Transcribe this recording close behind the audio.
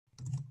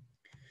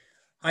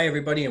Hi,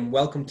 everybody, and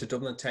welcome to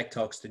Dublin Tech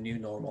Talks, The New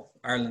Normal,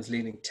 Ireland's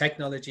leading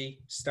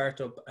technology,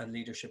 startup, and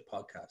leadership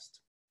podcast.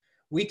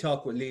 We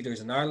talk with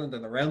leaders in Ireland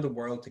and around the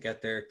world to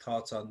get their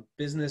thoughts on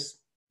business,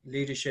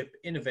 leadership,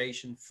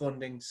 innovation,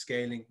 funding,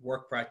 scaling,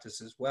 work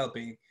practices,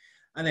 well-being,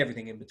 and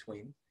everything in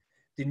between.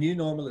 The New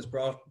Normal is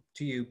brought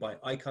to you by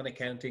Icon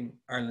Accounting,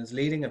 Ireland's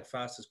leading and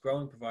fastest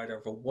growing provider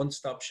of a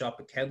one-stop shop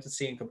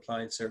accountancy and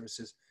compliance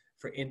services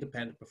for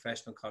independent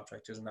professional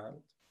contractors in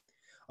Ireland.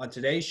 On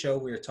today's show,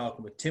 we are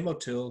talking with Tim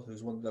O'Toole,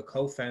 who's one of the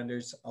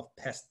co-founders of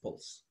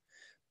PestPulse.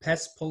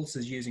 PestPulse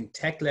is using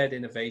tech-led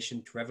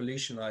innovation to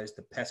revolutionize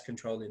the pest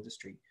control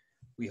industry.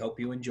 We hope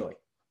you enjoy.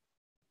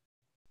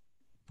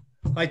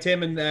 Hi,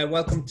 Tim, and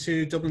welcome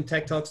to Dublin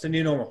Tech Talks, The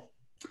New Normal.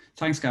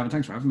 Thanks, Gavin.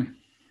 Thanks for having me.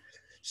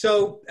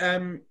 So,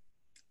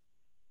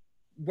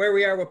 where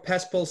we are with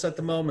PestPulse at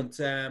the moment,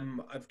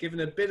 I've given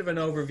a bit of an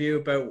overview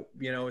about,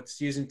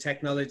 it's using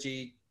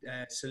technology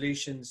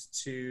solutions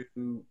to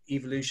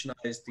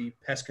evolutionize the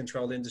pest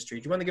control industry.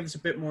 Do you want to give us a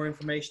bit more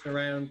information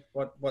around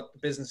what the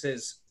business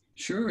is?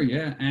 Sure,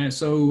 yeah.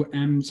 So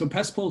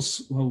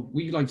PestPulse, well,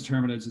 we like to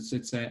term it as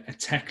it's a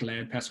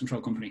tech-led pest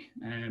control company.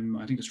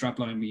 I think the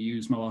strapline we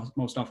use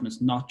most often is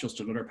not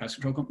just another pest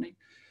control company.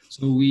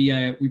 So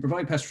we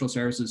provide pest control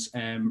services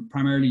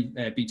primarily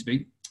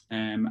B2B.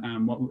 And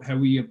how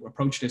we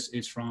approach this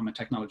is from a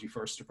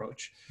technology-first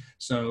approach.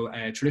 So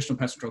traditional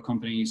pest control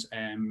companies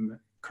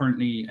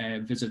currently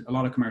visit a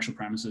lot of commercial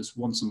premises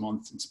once a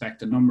month,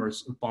 inspect a number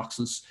of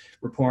boxes,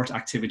 report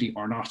activity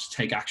or not,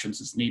 take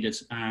actions as needed,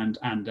 and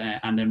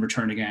then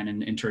return again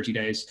in 30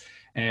 days.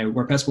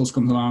 Where PestPulse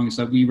comes along is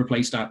that we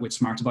replace that with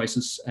smart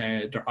devices.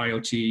 They're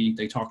IoT,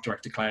 they talk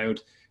direct to cloud.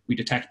 We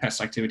detect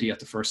pest activity at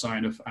the first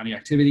sign of any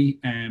activity.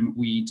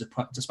 We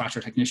dispatch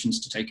our technicians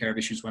to take care of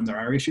issues when there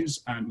are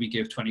issues, and we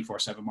give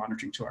 24/7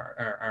 monitoring to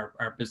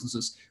our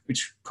businesses,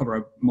 which cover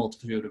a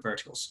multitude of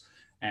verticals.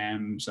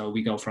 So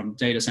we go from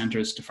data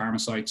centers to pharma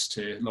sites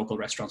to local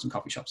restaurants and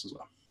coffee shops as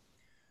well.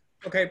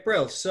 Okay,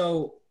 Brill.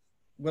 So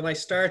when I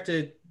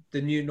started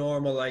the new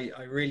normal,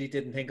 I really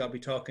didn't think I'd be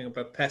talking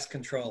about pest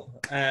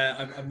control.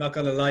 I'm not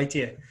going to lie to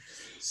you.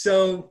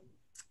 So,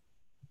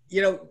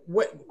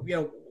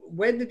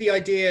 when did the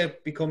idea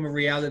become a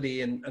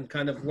reality, and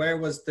kind of where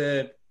was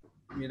the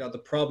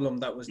problem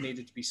that was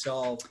needed to be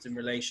solved in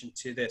relation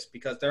to this?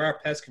 Because there are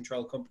pest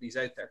control companies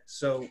out there.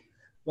 So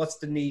what's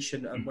the niche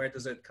and where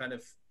does it kind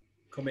of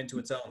come into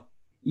its own?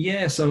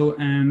 Yeah, so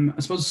I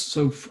suppose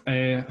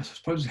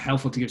it's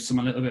helpful to give a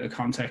little bit of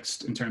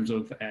context in terms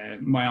of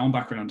my own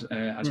background,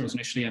 I suppose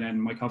initially, and then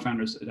my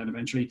co-founders then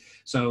eventually.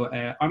 So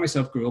I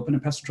myself grew up in a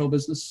pest control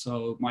business.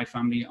 So my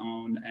family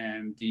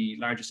own the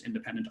largest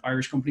independent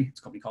Irish company. It's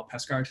a company called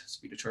PestGuard. It's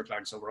the third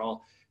largest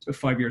overall. It's about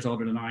 5 years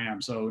older than I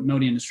am, so know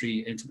the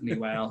industry intimately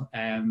well.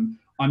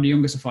 I'm the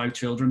youngest of 5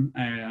 children,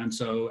 and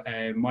so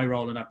my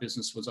role in that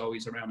business was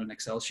always around an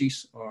Excel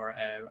sheet or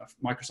a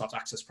Microsoft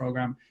Access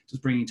program,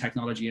 just bringing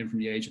technology in from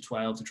the age of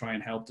 12 to try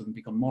and help them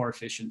become more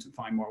efficient and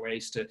find more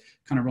ways to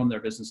kind of run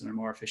their business in a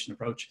more efficient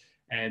approach.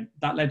 And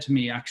that led to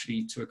me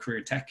actually to a career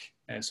in tech.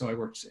 So I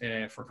worked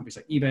for companies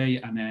like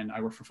eBay, and then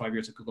I worked for 5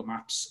 years at Google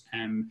Maps.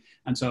 And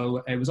so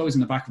it was always in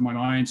the back of my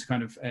mind,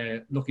 kind of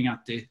looking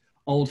at the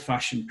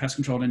old-fashioned pest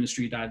control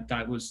industry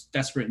that was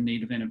desperate in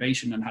need of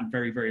innovation and had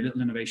very, very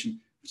little innovation.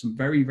 Some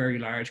very, very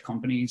large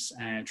companies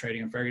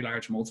trading at very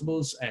large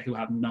multiples who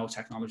had no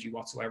technology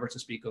whatsoever to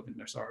speak of in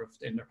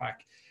their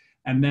pack.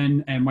 And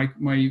then one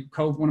of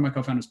my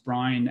co-founders,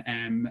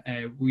 Brian,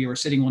 we were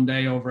sitting one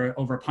day over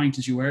a pint,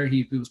 as you were.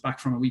 He was back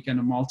from a weekend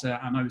in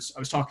Malta, and I was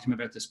talking to him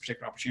about this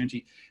particular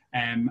opportunity.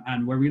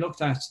 And where we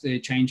looked at the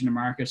change in the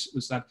market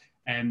was that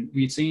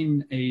we had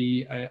seen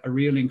a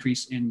real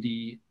increase in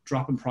the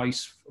drop in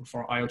price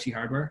for IoT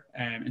hardware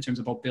in terms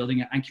of both building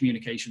it and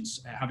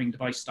communications, having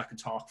devices that could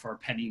talk for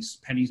pennies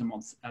a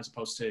month as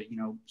opposed to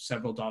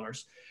several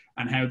dollars,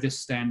 and how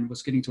this then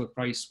was getting to a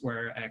price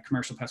where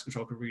commercial pest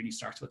control could really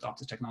start to adopt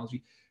the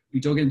technology. We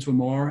dug into it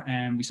more,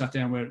 and we sat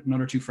down with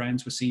another 2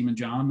 friends, Wasim and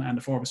John, and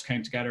the 4 of us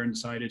came together and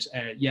decided,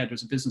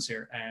 there's a business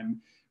here.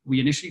 We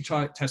initially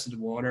tested the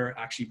water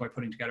actually by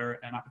putting together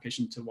an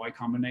application to Y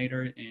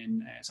Combinator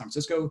in San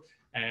Francisco.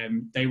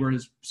 They were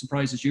as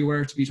surprised as you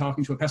were to be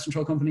talking to a pest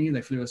control company.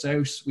 They flew us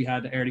out. We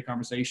had early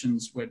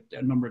conversations with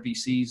a number of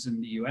VCs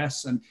in the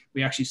US, and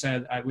we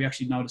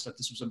actually noticed that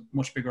this was a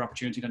much bigger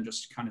opportunity than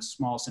just kind of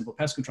small, simple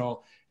pest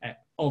control,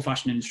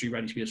 old-fashioned industry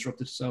ready to be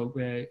disrupted. So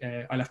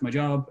I left my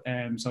job,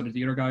 so did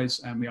the other guys,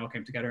 and we all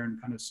came together and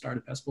kind of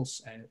started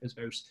PestPulse. It was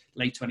about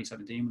late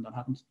 2017 when that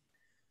happened.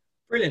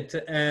 Brilliant.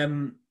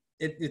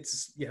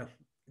 It's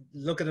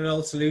look at an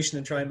old solution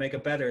and try and make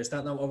it better. Is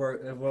that not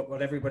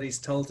what everybody's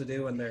told to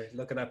do when they're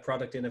looking at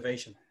product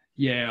innovation?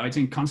 Yeah, I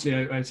think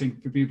constantly, I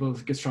think people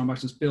get thrown back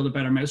to just build a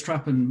better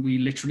mousetrap, and we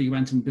literally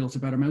went and built a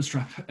better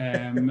mousetrap.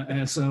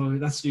 So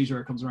that's usually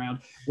where it comes around.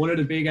 One of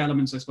the big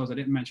elements, I suppose, I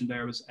didn't mention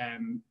there was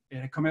it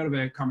had come out of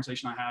a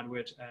conversation I had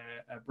with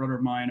a brother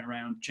of mine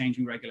around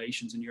changing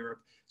regulations in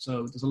Europe.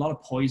 So there's a lot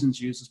of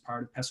poisons used as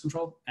part of pest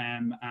control,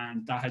 and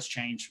that has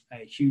changed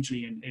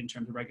hugely in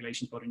terms of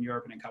regulations both in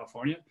Europe and in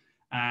California.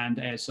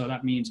 And so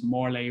that means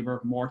more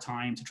labor, more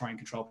time to try and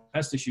control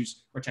pest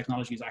issues, where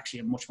technology is actually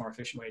a much more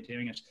efficient way of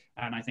doing it.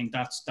 And I think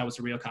that was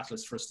a real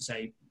catalyst for us to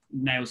say,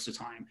 now's the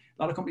time.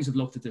 A lot of companies have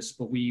looked at this,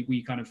 but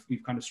we've kind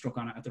of struck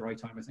on it at the right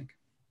time, I think.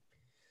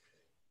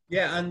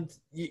 Yeah, and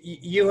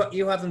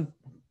you haven't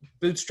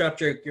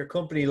bootstrapped your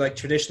company like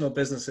traditional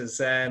businesses.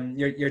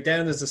 You're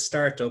down as a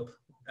startup.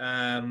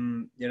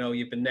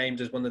 You've been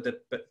named as one of the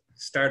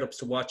startups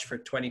to watch for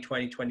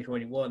 2020,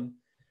 2021.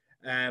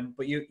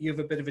 But you have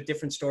a bit of a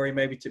different story,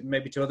 maybe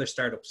to other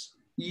startups.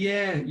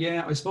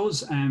 Yeah, I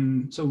suppose.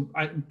 So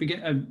I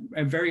began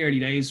very early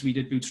days. We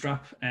did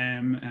bootstrap,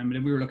 and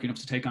then we were lucky enough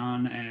to take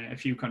on a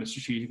few kind of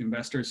strategic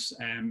investors.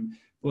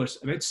 But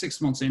about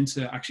 6 months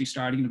into actually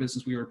starting the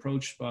business, we were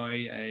approached by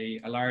a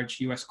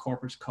large US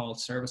corporate called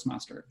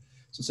ServiceMaster.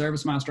 So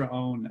ServiceMaster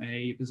own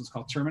a business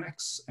called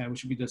Terminix,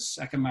 which would be the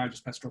second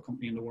largest pest control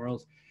company in the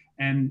world.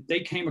 And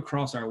they came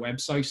across our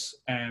website,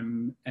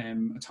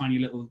 a tiny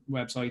little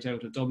website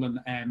out of Dublin,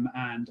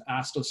 and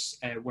asked us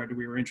whether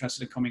we were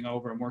interested in coming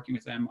over and working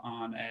with them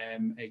on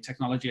a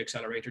technology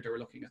accelerator they were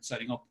looking at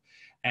setting up.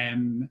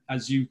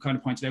 As you kind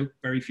of pointed out,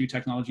 very few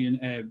technology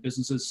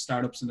businesses,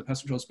 startups in the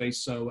pest control space.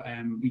 So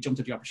we jumped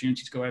at the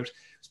opportunity to go out,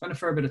 spent a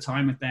fair bit of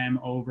time with them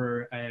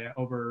over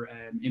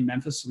in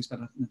Memphis. We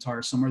spent an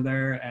entire summer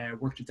there,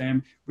 worked with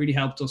them, really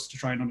helped us to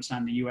try and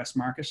understand the US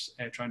market,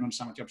 try and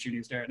understand what the opportunity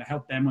is there, and to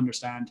help them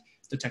understand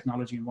the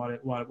technology and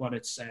what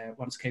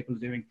it's capable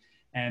of doing.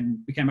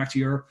 We came back to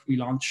Europe, we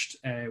launched,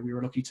 we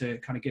were lucky to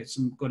kind of get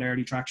some good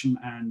early traction,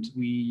 and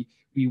we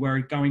were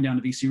going down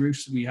the VC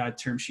route. We had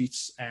term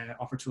sheets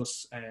offered to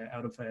us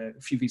out of a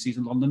few VCs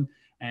in London.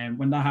 And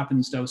when that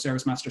happens, though,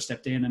 ServiceMaster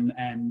stepped in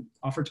and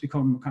offered to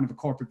become kind of a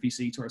corporate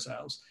VC to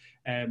ourselves.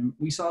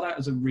 We saw that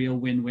as a real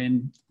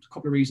win-win. A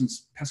couple of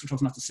reasons. Pest control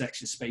is not the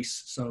sexiest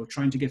space, so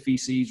trying to get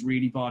VCs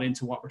really bought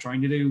into what we're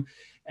trying to do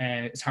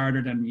is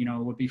harder than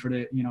would be for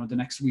the the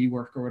next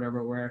WeWork or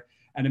whatever.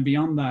 And then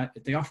beyond that,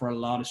 they offer a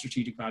lot of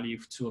strategic value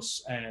to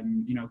us.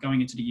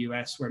 Going into the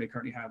US, where they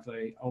currently have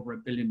over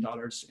 $1 billion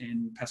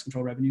in pest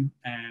control revenue,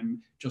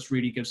 just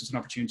really gives us an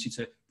opportunity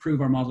to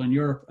prove our model in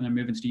Europe and then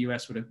move into the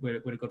US with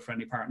a good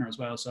friendly partner as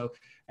well. So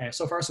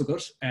so far so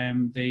good.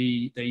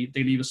 They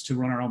leave us to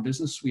run our own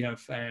business. We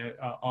have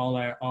all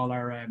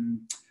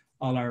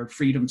our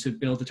freedom to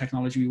build the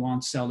technology we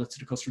want, sell it to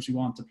the customers we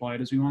want, deploy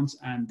it as we want,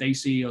 and they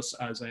see us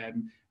as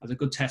a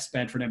good test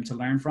bed for them to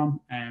learn from.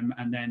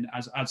 And then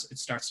as it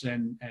starts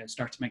to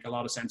make a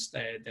lot of sense,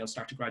 they'll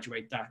start to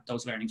graduate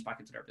those learnings back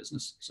into their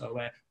business. So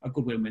a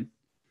good win-win.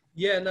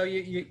 Yeah, no,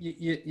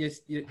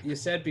 you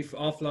said before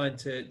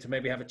offline to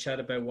maybe have a chat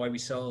about why we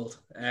sold.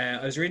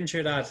 I was reading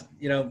through that.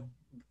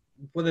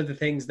 One of the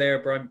things there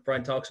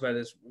Brian talks about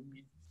is,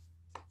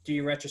 do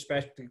you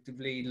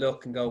retrospectively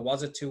look and go,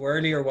 was it too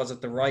early, or was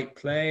it the right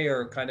play,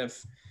 or kind of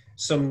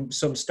some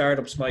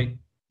startups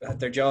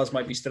their jaws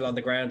might be still on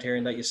the ground here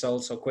and that you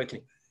sold so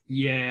quickly?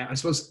 Yeah, I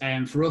suppose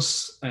for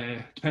us,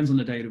 depends on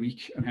the day of the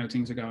week and how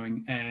things are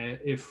going.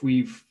 If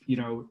we've,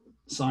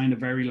 signed a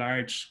very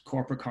large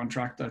corporate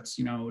contract that's,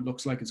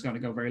 looks like it's going to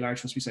go very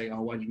large for us, we say,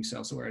 oh, why did we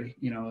sell so early?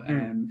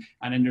 And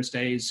then there's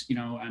days,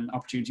 and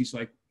opportunities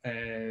like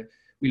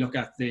we look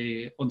at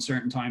the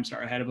uncertain times that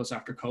are ahead of us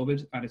after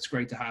COVID, and it's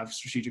great to have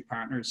strategic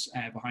partners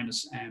behind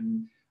us.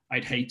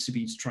 I'd hate to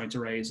be trying to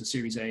raise a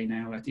Series A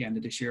now at the end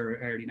of this year or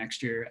early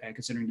next year,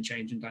 considering the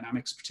change in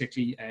dynamics,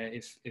 particularly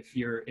if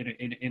you're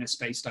in a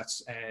space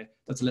that's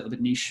a little bit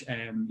niche.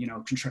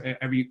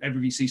 Every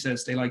VC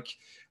says they like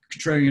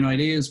contrarian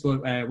ideas,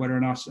 but whether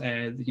or not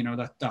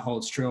that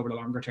holds true over the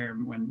longer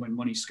term when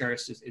money's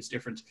scarce is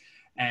different.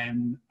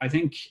 I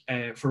think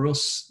for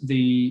us,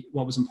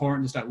 what was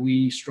important is that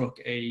we struck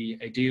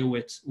a deal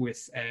with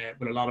a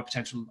lot of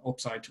potential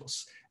upside to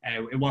us.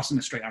 It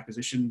wasn't a straight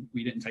acquisition.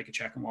 We didn't take a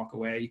check and walk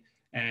away.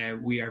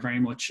 We are very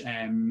much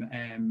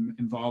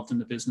involved in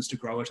the business to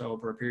grow it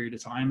over a period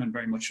of time, and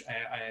very much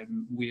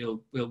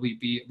will we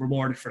be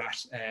rewarded for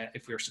that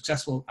if we're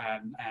successful.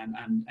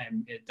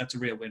 That's a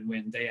real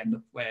win-win. They end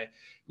up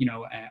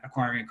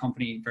acquiring a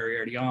company very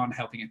early on,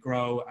 helping it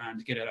grow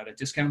and get it at a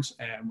discount,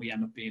 and we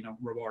end up being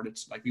rewarded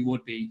like we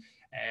would be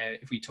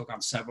if we took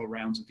on several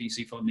rounds of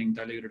VC funding,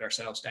 diluted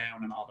ourselves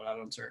down, and all of that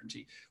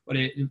uncertainty. But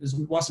it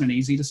wasn't an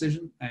easy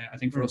decision. I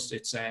think for us,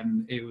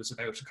 it was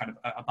about kind of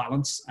a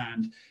balance.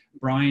 And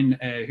Brian,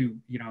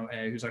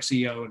 who's our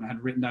CEO and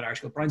had written that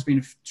article, Brian's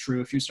been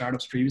through a few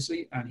startups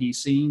previously, and he's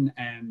seen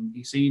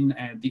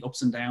the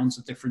ups and downs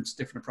of different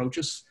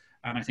approaches.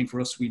 And I think for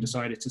us, we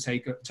decided to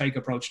take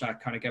approach that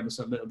kind of gave us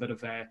a little bit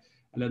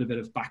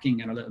of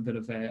backing and a little bit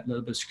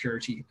of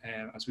security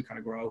as we kind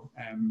of grow,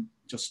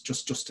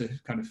 just to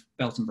kind of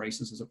belt and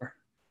braces, as it were.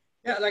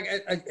 Yeah, like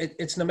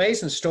it's an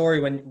amazing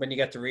story when you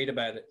get to read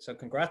about it. So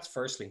congrats,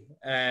 firstly.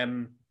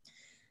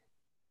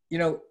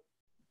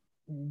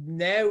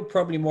 Now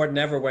probably more than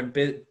ever, when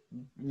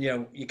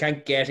you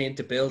can't get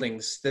into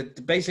buildings.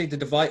 Basically the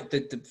device,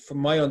 from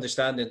my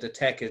understanding, the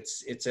tech,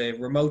 it's a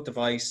remote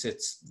device.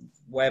 It's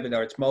web,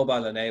 or it's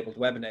mobile enabled,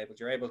 web enabled.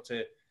 You're able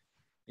to,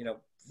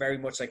 very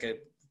much like a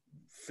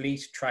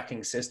fleet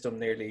tracking system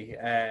nearly,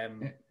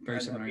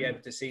 very similar, and be able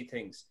to see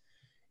things.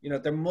 You know,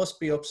 there must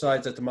be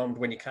upsides at the moment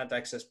when you can't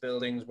access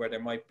buildings, where there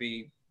might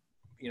be,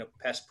 you know,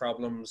 pest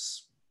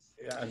problems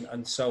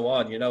and so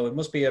on. You know, it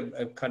must be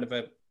a kind of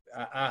a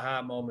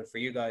aha moment for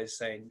you guys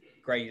saying,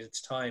 great,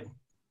 it's time.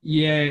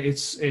 Yeah,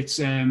 it's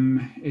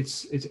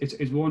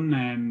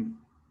one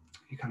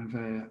kind of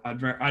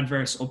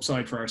adverse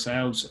upside for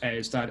ourselves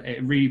is that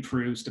it really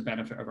proves the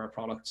benefit of our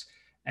products.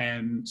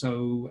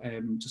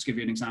 Just give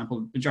you an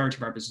example, majority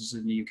of our business is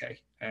in the UK.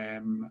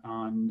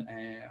 On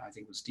I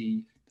think it was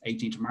the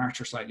 18th of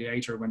March or slightly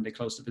later when they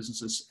closed the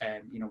businesses,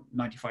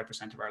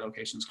 95% of our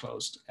locations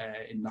closed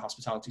in the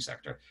hospitality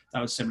sector.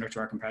 That was similar to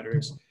our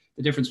competitors.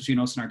 The difference between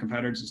us and our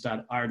competitors is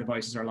that our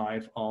devices are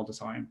live all the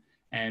time.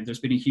 And there's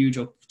been a huge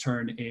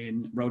upturn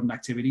in rodent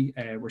activity.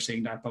 We're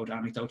seeing that both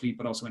anecdotally,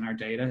 but also in our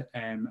data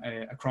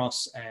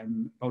across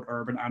both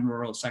urban and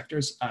rural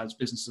sectors as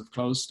businesses have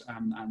closed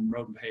and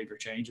rodent behavior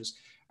changes.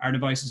 Our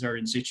devices are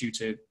in situ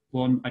to,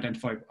 one,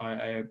 identify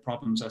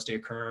problems as they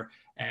occur,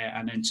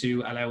 and then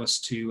two, allow us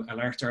to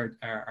alert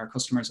our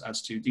customers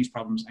as to these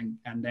problems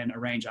and then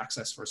arrange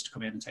access for us to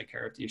come in and take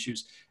care of the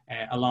issues.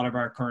 A lot of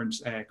our current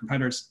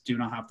competitors do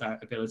not have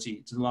that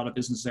ability. There's a lot of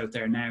businesses out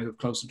there now who've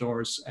closed the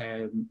doors,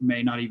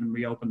 may not even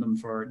reopen them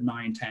for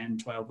 9, 10,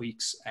 12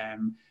 weeks,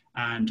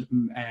 and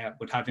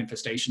would have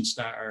infestations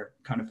that are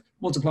kind of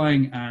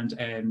multiplying,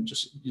 and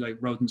just like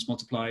rodents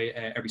multiply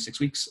every 6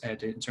 weeks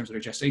in terms of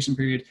their gestation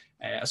period.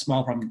 A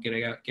small problem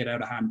can get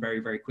out of hand very,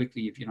 very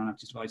quickly if you don't have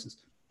these devices.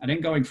 And then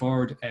going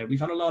forward, we've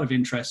had a lot of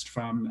interest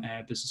from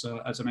business.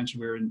 So as I mentioned,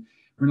 we're in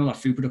a lot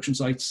of food production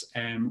sites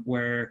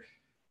where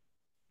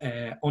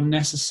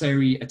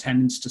unnecessary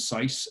attendance to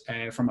site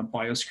from a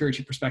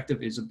biosecurity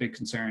perspective is a big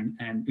concern.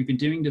 And we've been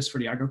doing this for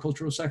the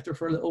agricultural sector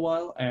for a little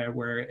while,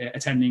 where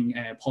attending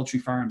poultry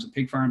farms and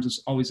pig farms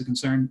is always a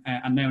concern.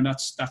 And now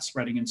that's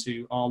spreading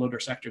into all other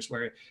sectors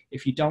where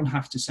if you don't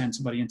have to send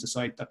somebody into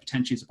site that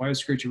potentially is a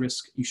biosecurity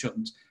risk, you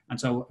shouldn't. And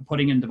so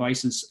putting in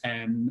devices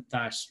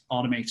that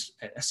automate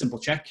a simple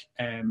check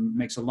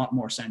makes a lot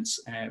more sense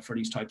for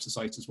these types of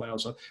sites as well.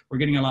 So we're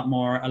getting a lot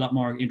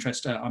more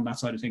interest on that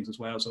side of things as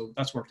well. So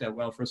that's worked out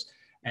well for us.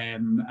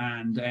 And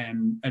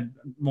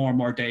more and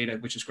more data,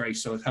 which is great.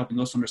 So it's helping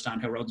us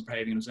understand how rodents are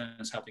behaving, and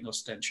it's helping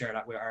us then share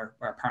that with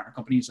our partner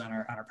companies and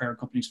our parent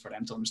companies for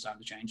them to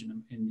understand the change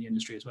in the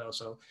industry as well.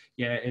 So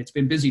yeah, it's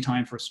been busy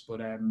time for us,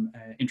 but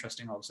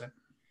interesting also.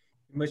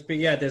 It must be,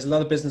 yeah, there's a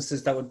lot of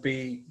businesses that would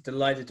be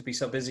delighted to be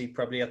so busy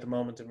probably at the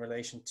moment in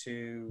relation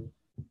to,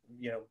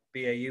 you know,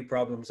 BAU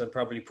problems and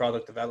probably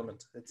product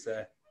development. It's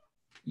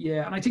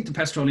yeah, and I think the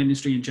pest control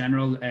industry in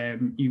general,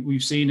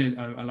 we've seen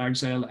a large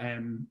sale.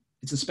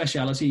 It's a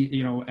speciality,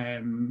 you know.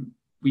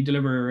 We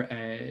deliver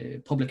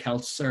public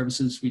health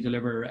services. We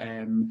deliver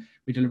a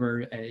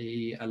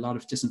lot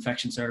of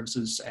disinfection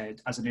services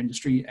as an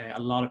industry. A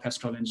lot of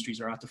pest control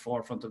industries are at the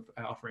forefront of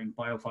offering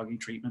biofogging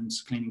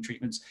treatments, cleaning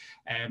treatments,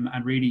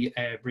 and really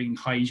bringing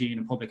hygiene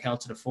and public health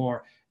to the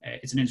fore.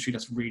 It's an industry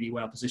that's really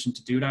well positioned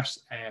to do that.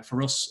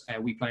 For us,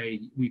 we play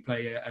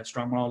a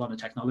strong role on the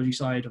technology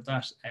side of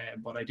that,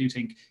 but I do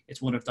think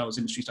it's one of those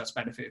industries that's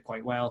benefited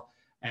quite well.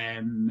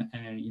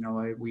 You know,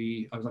 I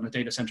was on a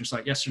data center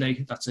site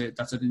yesterday. That's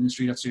an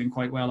industry that's doing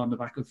quite well on the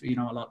back of, you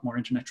know, a lot more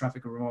internet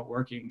traffic and remote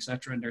working,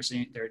 etc. And they're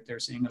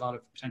seeing a lot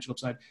of potential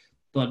upside.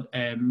 But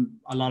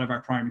a lot of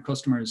our primary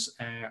customers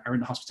are in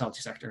the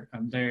hospitality sector,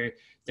 and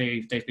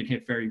they've been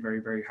hit very,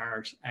 very, very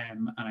hard.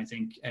 And I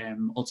think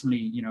ultimately,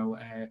 you know,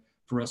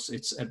 for us,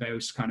 it's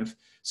about kind of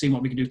seeing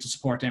what we can do to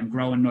support them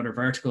grow in other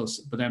verticals,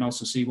 but then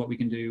also see what we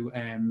can do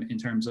in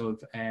terms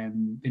of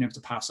being able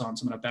to pass on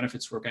some of the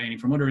benefits we're gaining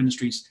from other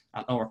industries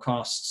at lower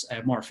costs,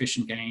 more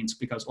efficient gains,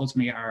 because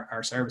ultimately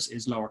our service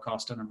is lower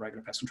cost than a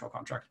regular pest control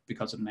contract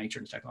because of the nature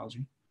of the technology.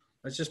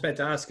 I was just about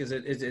to ask, is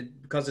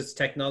it because it's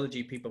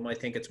technology, people might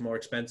think it's a more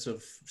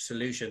expensive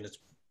solution? It's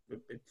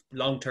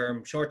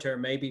long-term,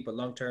 short-term maybe, but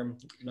long-term,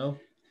 no?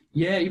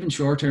 Yeah, even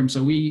short term.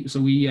 So we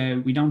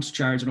don't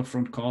charge an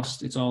upfront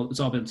cost. It's all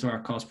built into our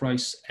cost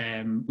price.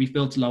 We've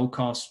built low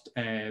cost,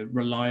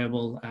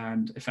 reliable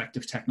and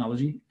effective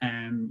technology.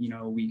 You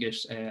know, we get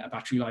a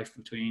battery life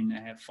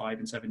between 5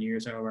 and 7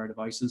 years out of our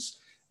devices.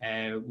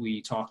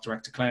 We talk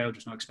direct to cloud.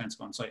 There's no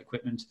expensive on-site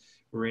equipment.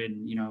 We're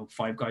in, you know,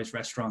 Five Guys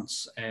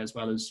restaurants as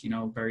well as, you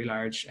know, very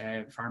large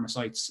pharma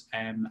sites,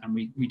 and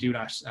we do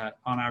that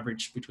on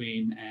average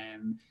between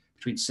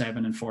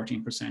 7 and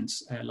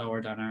 14%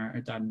 lower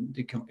than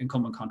the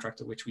incumbent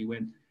contract at which we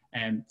win.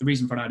 And the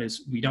reason for that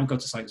is we don't go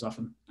to site as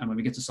often, and when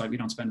we get to site, we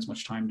don't spend as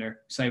much time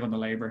there. Save on the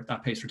labor,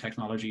 that pays for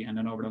technology, and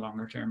then over the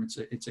longer term,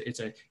 it's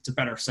a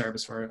better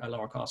service for a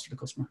lower cost for the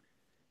customer.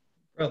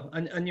 Well,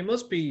 and you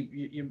must be,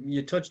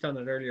 you touched on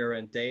it earlier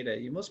around data.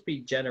 You must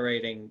be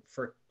generating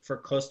for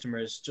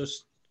customers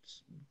just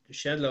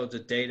shed loads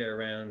of data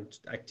around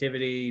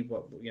activity,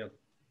 what, you know,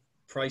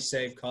 price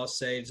save, cost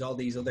saves, all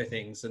these other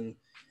things. And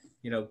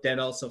then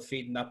also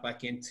feeding that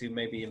back into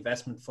maybe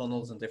investment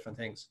funnels and different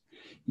things.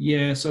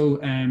 Yeah, so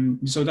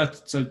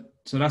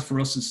that for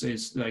us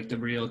is like the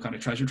real kind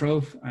of treasure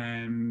trove,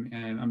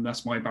 and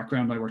that's my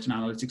background. I worked in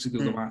analytics at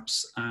Google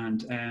Maps,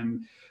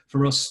 and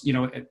for us,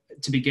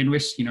 to begin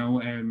with,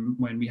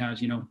 when we had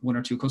one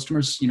or two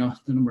customers, the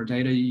number of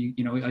data,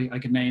 I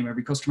could name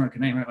every customer,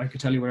 I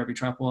could tell you where every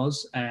trap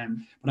was,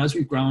 but as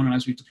we've grown and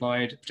as we've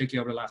deployed,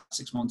 particularly over the last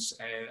 6 months,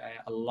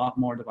 a lot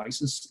more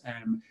devices,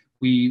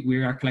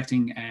 we are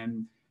collecting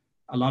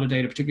a lot of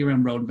data, particularly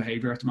around rodent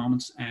behavior at the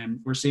moment.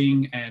 We're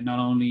seeing not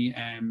only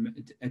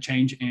a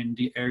change in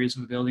the areas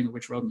of a building in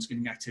which rodents are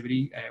getting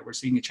activity, we're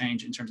seeing a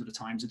change in terms of the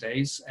times of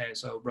days.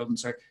 So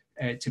rodents are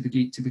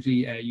typically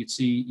you'd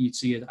see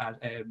it at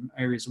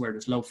areas where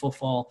there's low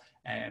footfall.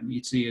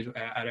 You'd see it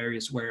at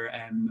areas where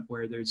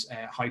there's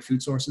high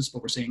food sources,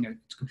 but we're seeing a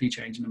complete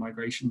change in the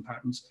migration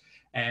patterns.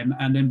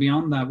 And then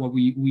beyond that, what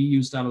we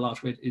use that a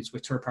lot with is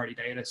with third-party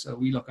data. So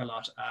we look a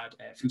lot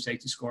at food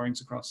safety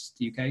scorings across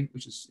the UK,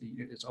 which is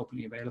it's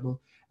openly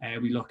available.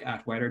 We look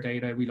at weather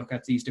data. We look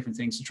at these different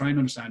things to try and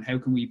understand how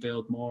can we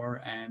build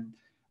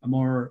a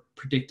more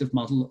predictive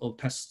model of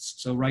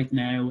pests. So right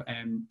now,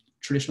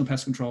 traditional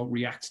pest control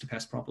reacts to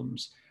pest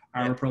problems.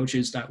 Our approach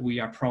is that we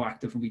are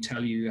proactive and we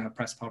tell you you have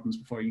pest problems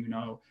before you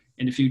know.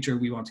 In the future,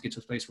 we want to get to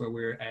a place where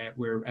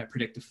we're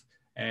predictive.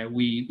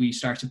 We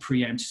start to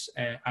preempt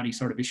any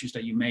sort of issues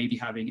that you may be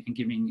having and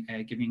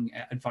giving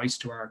advice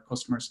to our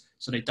customers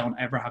so they don't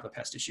ever have a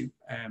pest issue.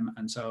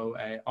 And so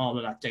all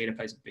of that data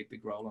plays a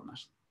big role on that.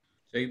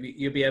 So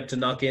you'll be able to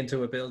knock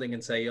into a building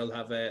and say you'll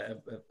have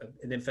an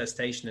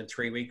infestation in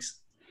 3 weeks.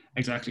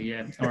 Exactly,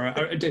 yeah.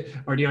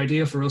 Or the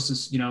idea for us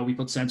is, we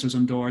put sensors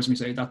on doors and we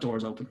say that door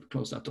is open,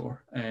 close that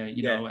door.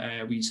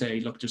 We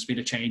say, look, there's been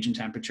a change in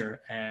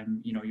temperature,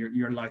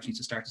 you're likely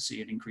to start to see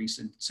an increase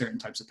in certain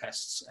types of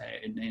pests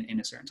in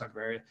a certain type of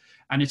area.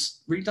 And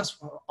it's really, that's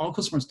all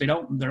customers, they're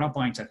not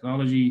buying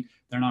technology,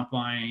 they're not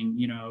buying,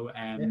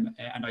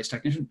 a nice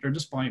technician, they're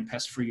just buying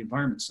pest-free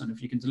environments. And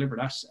if you can deliver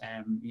that,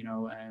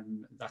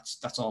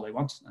 that's all they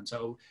want. And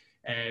so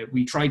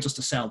we try just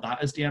to sell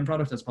that as the end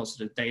product as opposed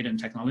to the data and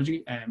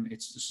technology.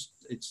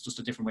 It's just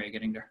a different way of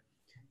getting there.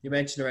 You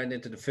mentioned around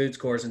into the food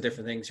scores and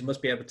different things. You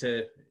must be able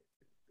to,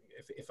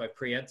 if I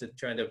preempted,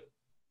 trying to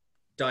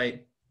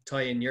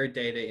tie in your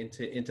data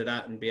into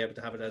that and be able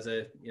to have it as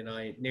a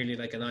nearly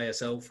like an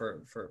ISO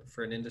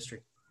for an industry.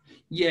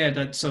 Yeah,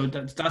 that's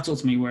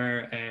ultimately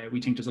where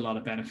we think there's a lot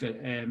of benefit.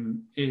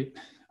 On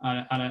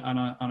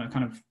a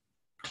kind of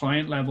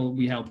client level,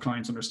 we help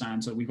clients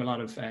understand. So we've a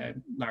lot of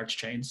large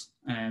chains,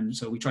 and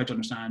so we try to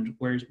understand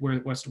what's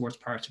the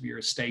worst part of your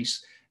estate,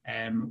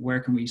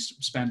 where can we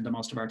spend the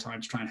most of our time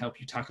to try and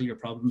help you tackle your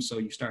problems so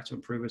you start to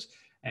improve it.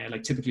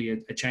 Like typically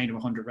a chain of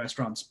 100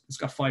 restaurants, it's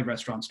got 5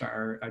 restaurants that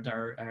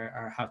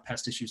have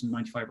pest issues and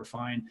 95 are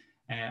fine.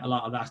 A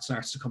lot of that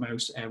starts to come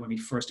out when we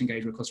first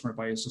engage with a customer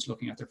by us just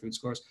looking at their food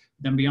scores.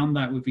 Then beyond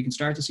that, if we can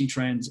start to see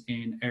trends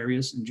in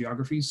areas and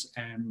geographies,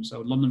 so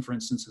London, for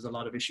instance, has a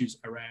lot of issues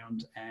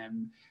around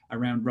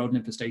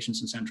rodent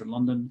infestations in central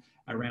London,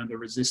 around a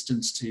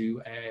resistance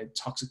to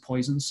toxic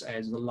poisons.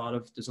 There's a lot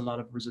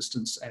of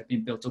resistance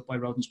being built up by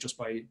rodents just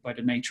by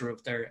the nature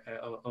of their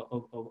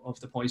of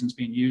the poisons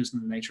being used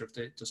and the nature of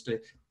the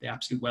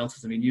absolute wealth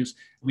of them being used.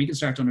 And we can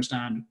start to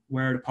understand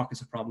where are the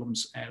pockets of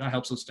problems. That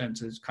helps us then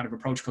to kind of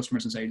approach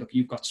customers and say, look,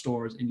 you've got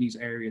stores in these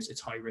areas,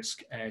 it's high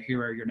risk.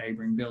 Here are your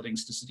neighboring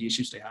buildings, this is the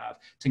issues they have,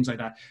 things like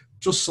that.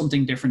 Just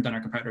something different than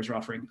our competitors are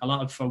offering. A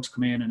lot of folks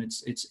come in and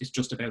it's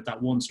just about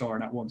that one store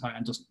and at one time,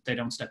 and just they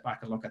don't step back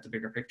and look at the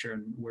bigger picture.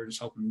 And we're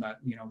just hoping that,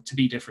 to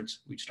be different,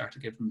 we start to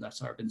give them that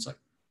sort of insight.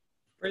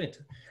 Brilliant.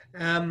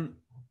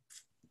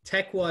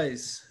 Tech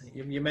wise,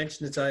 you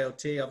mentioned it's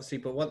IoT obviously,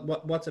 but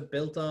what's it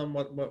built on?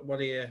 What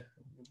are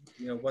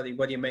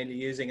you mainly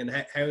using, and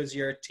how is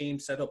your team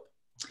set up?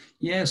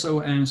 Yeah,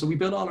 so we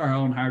build all our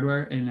own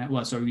hardware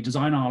we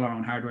design all our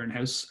own hardware in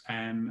house,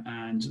 and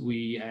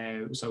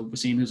so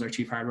Wasim, who's our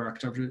chief hardware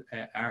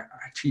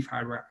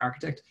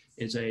architect,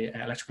 is a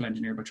electrical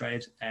engineer by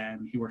trade.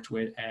 He worked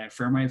with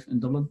Firmwave in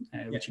Dublin,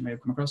 which you may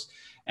have come across,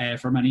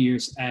 for many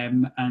years.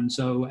 And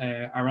so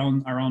our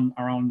own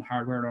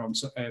hardware, our own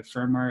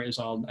firmware is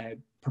all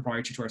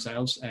proprietary to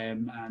ourselves,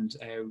 and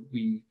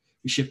we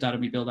ship that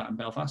and we build that in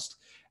Belfast.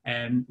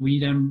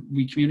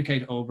 We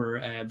communicate over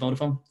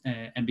Vodafone,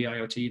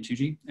 NB-IoT and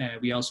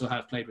 2G. We also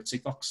have played with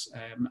Sigfox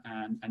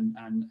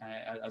and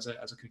as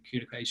a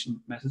communication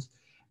method.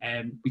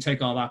 We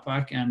take all that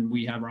back and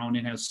we have our own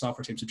in-house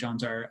software team. So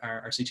John's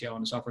our CTO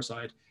on the software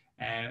side.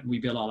 We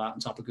build all that on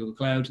top of Google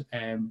Cloud.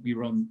 We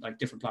run like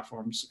different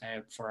platforms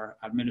for our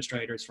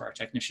administrators, for our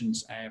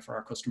technicians, for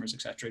our customers,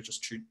 etc.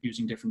 Just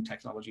using different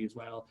technology as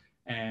well.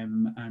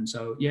 And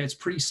so yeah, it's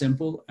pretty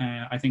simple.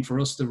 I think for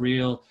us the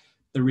real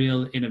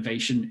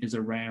innovation is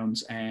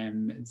around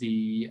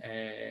the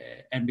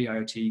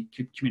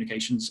NB-IoT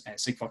communications,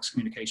 Sigfox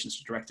communications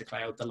to direct to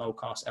cloud, the low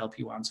cost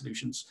LPWAN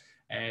solutions.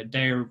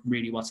 They're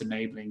really what's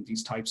enabling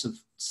these types of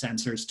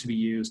sensors to be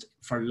used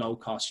for low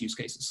cost use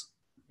cases.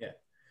 Yeah.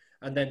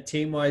 And then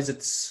team wise,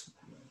 it's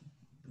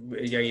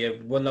Are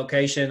you one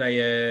location? Are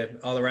you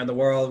all around the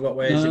world? What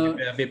ways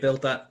have you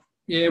built that?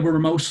 Yeah, we're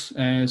remote,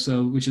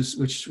 so which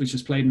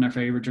has played in our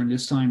favour during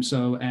this time.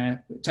 So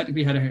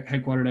technically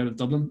headquartered out of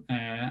Dublin,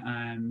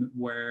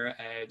 where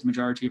the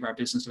majority of our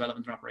business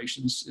development and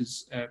operations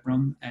is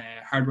run.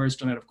 Hardware is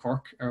done out of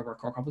Cork, or our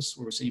Cork office,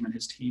 where Wasim and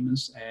his team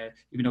is.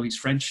 Even though he's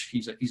French,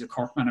 he's a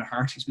Cork man at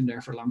heart. He's been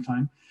there for a long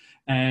time.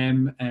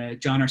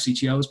 John, our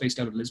CTO, is based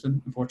out of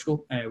Lisbon in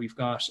Portugal. We've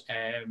got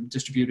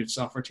distributed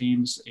software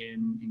teams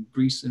in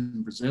Greece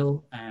and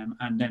Brazil,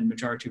 and then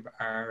majority of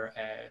our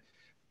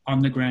on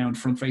the ground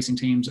front-facing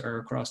teams are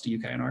across the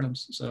UK and Ireland.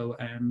 So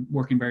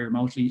working very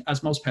remotely,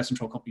 as most pest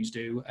control companies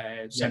do,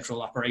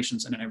 central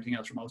operations and then everything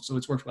else remote. So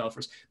it's worked well for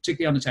us,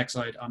 particularly on the tech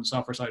side. On the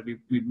software side,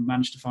 we've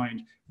managed to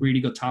find really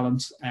good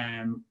talent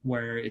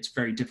where it's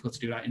very difficult to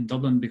do that in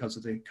Dublin because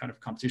of the kind of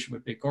competition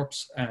with big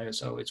corps.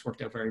 So it's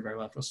worked out very, very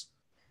well for us.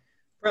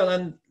 Well,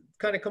 and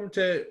kind of come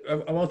to,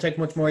 I won't take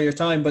much more of your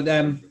time, but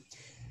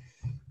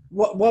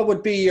what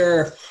would be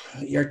your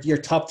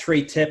top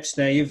 3 tips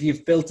now?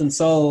 You've built and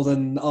sold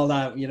and all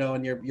that,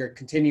 and you're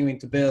continuing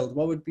to build.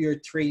 What would be your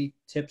 3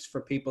 tips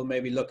for people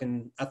maybe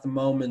looking at the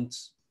moment?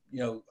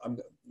 I'm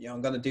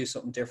going to do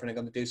something different. I'm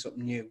going to do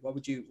something new. What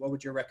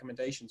would your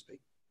recommendations be?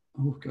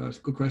 Oh God,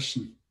 good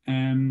question.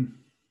 I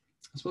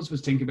suppose if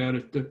I think about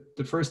it,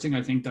 the first thing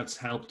I think that's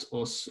helped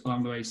us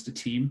along the way is the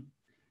team.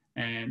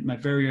 And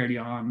very early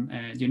on,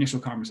 the initial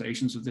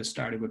conversations of this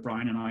started with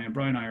Brian and I. And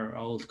Brian and I are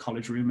old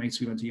college roommates.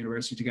 We went to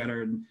university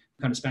together and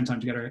kind of spent time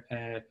together.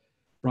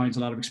 Brian's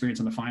a lot of experience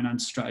on the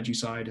finance strategy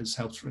side, has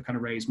helped kind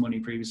of raise money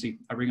previously.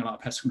 I bring a lot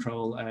of pest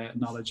control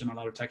knowledge and a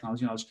lot of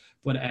technology knowledge,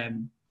 but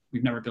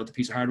we've never built a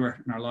piece of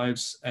hardware in our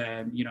lives.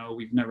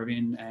 We've never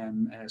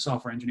been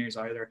software engineers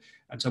either.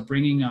 And so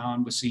bringing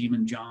on Wasim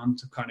and John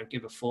to kind of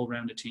give a full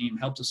rounded team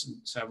helped us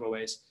in several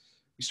ways.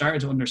 We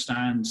started to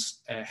understand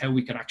how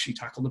we could actually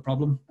tackle the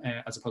problem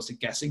as opposed to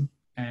guessing.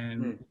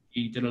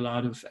 We did a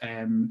lot of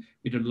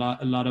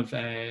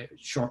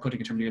shortcutting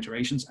in terms of the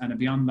iterations, and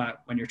beyond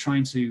that, when you're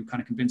trying to kind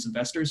of convince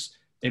investors,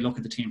 they look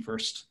at the team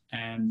first.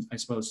 And I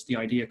suppose the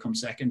idea comes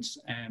second.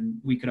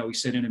 We could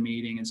always sit in a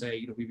meeting and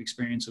say, we've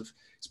experience of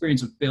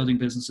building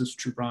businesses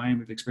through Brian,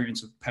 we've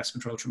experience of pest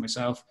control through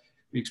myself,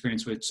 we've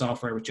experience with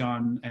software with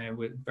John,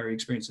 with very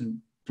experienced in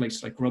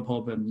places like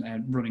Grubhub and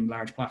running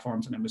large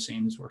platforms, and then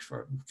Wasim has worked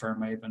for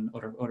FirmWave and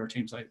other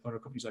teams like other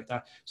companies like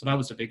that. So that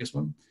was the biggest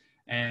one.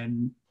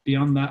 And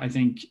beyond that, I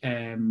think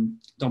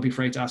don't be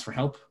afraid to ask for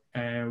help.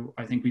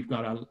 I think we've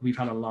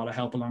had a lot of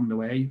help along the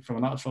way from a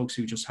lot of folks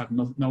who just have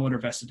no other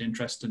vested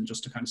interest than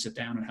just to kind of sit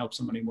down and help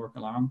somebody work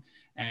along.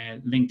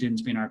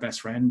 LinkedIn's been our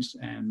best friend.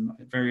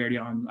 Very early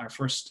on,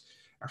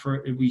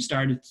 we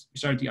started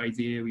the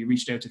idea. We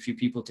reached out to a few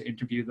people to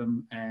interview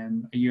them,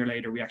 and a year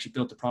later we actually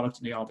built the product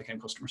and they all became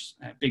customers,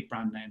 big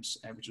brand names,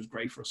 which was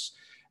great for us,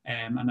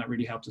 and that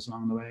really helped us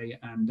along the way.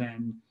 And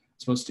then I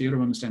suppose the other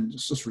one is then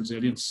just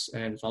resilience.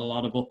 There's a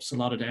lot of ups, a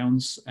lot of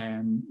downs,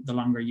 and the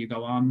longer you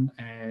go on,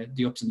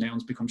 the ups and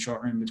downs become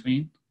shorter in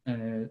between.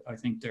 I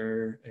think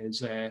there's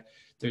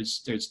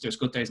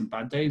good days and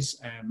bad days,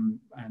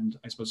 and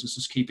I suppose it's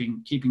just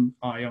keeping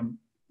eye on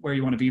where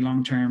you want to be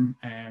long term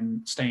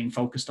and staying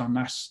focused on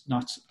that,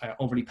 not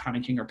overly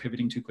panicking or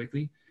pivoting too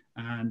quickly,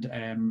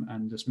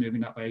 and just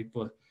moving that way.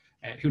 But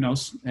who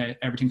knows?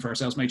 Everything for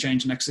ourselves may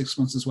change the next 6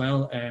 months as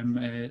well.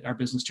 Our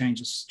business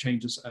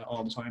changes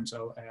all the time.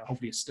 So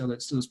hopefully it's still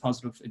as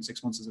positive in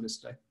 6 months as it is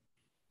today.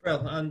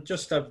 Well, and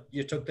just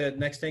you took the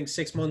next thing,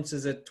 6 months,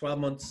 is it 12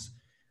 months?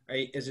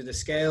 Is it a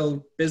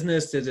scale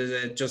business? Is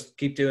it just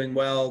keep doing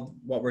well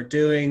what we're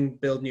doing,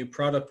 build new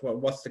product?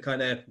 What's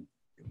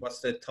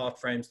the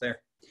thought frames there?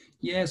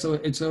 Yeah,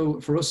 so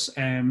for us,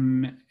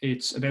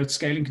 it's about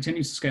scaling,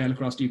 continues to scale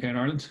across the UK and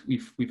Ireland.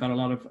 We've had a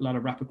lot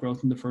of rapid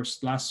growth in the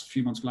last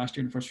few months of last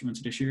year and the first few months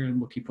of this year, and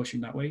we'll keep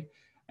pushing that way.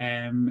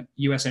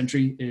 US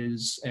entry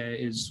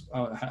has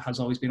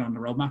always been on the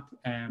roadmap,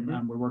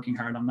 and we're working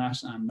hard on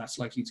that, and that's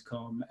likely to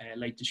come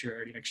late this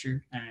year, early next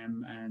year,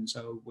 and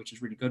so which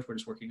is really good. We're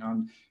just working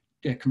on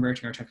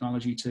converting our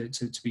technology to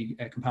be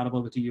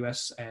compatible with the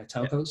US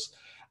telcos.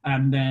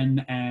 And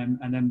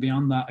then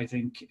beyond that, I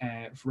think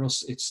for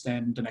us, it's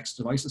then the next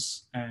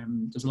devices.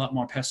 There's a lot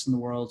more pests in the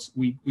world.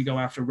 We go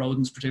after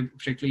rodents,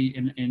 particularly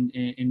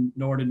in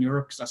Northern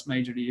Europe, because that's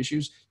majorly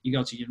issues. You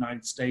go to the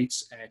United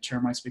States,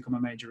 termites become a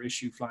major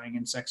issue, flying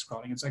insects,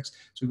 crawling insects.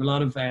 So we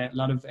have a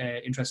lot of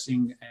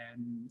interesting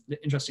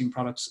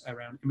products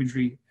around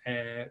imagery,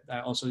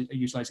 also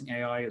utilizing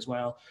AI as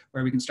well,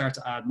 where we can start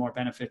to add more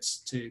benefits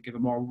to give a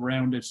more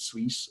rounded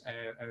suite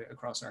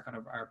across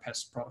our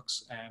pest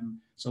products.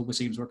 So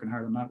Wasim's working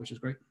hard on that, which is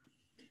great.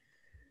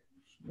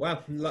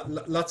 Wow,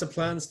 lots of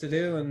plans to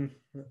do, and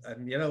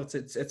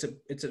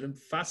it's a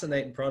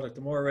fascinating product.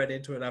 The more I read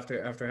into it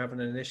after having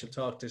an initial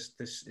talk,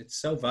 it's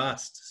so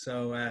vast.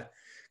 So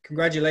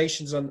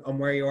congratulations on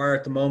where you are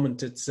at the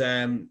moment.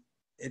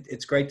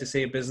 It's great to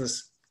see a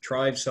business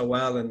thrive so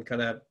well, and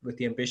kind of with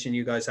the ambition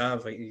you guys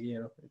have.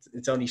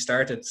 It's only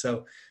started,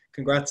 so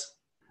congrats.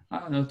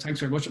 No, thanks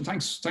very much, and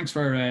thanks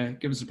for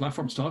giving us a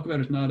platform to talk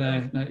about it. Not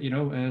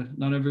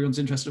everyone's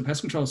interested in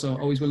pest control, so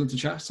always willing to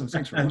chat. So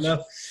thanks very much.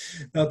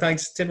 No,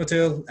 thanks, Tim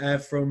O'Toole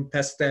from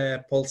Pest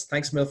Pulse.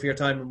 Thanks, Mil, for your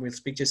time, and we'll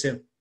speak to you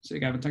soon. See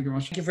you, Gavin. Thank you very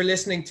much. Thank you for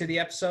listening to the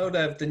episode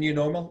of The New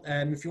Normal.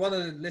 If you want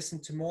to listen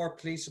to more,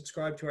 please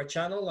subscribe to our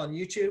channel on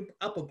YouTube,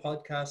 Apple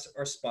Podcasts,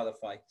 or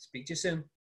Spotify. Speak to you soon.